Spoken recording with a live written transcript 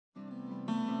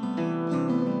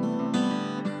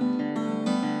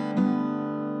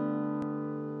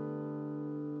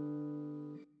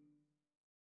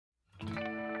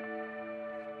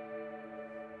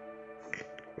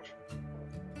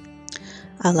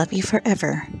I'll Love You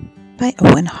Forever by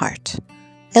Owen Hart,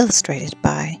 illustrated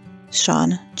by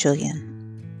Sean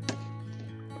Julian,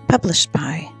 published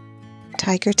by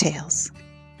Tiger Tales.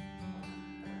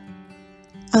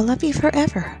 I'll love you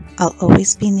forever, I'll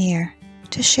always be near,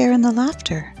 to share in the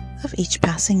laughter of each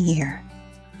passing year.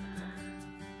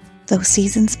 Though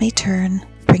seasons may turn,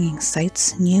 bringing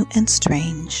sights new and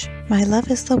strange, my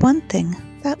love is the one thing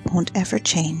that won't ever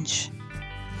change.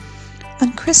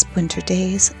 On crisp winter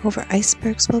days, over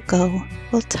icebergs we'll go,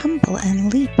 we'll tumble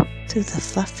and leap through the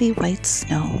fluffy white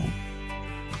snow.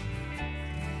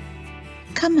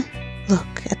 Come, look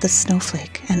at the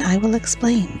snowflake, and I will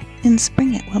explain. In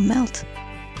spring it will melt,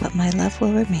 but my love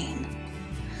will remain.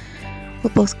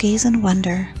 We'll both gaze and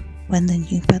wonder when the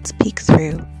new buds peek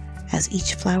through. As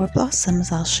each flower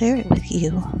blossoms, I'll share it with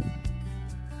you.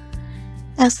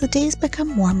 As the days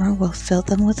become warmer, we'll fill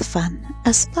them with fun,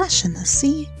 a splash in the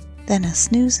sea, then a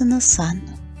snooze in the sun.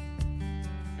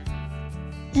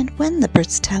 And when the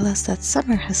birds tell us that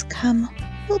summer has come,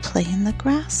 we'll play in the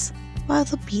grass while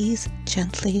the bees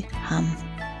gently hum.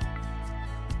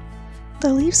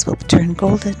 The leaves will turn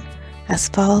golden as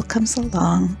fall comes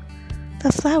along.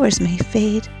 The flowers may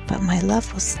fade, but my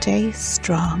love will stay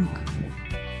strong.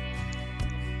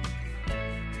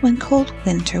 When cold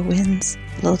winter winds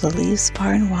blow the leaves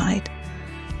far and wide,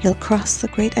 you'll cross the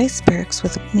great icebergs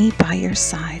with me by your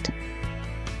side.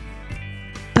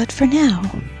 But for now,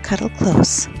 cuddle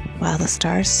close while the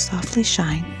stars softly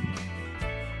shine.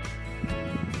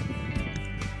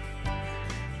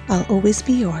 I'll always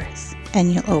be yours,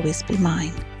 and you'll always be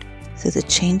mine. Through the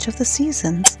change of the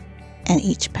seasons and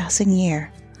each passing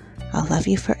year, I'll love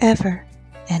you forever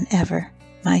and ever,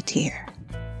 my dear.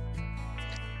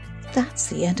 That's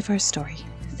the end of our story.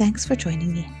 Thanks for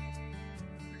joining me.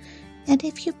 And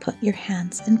if you put your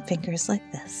hands and fingers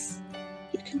like this,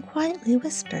 you can quietly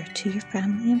whisper to your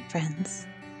family and friends,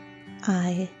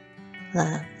 I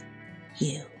love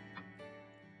you.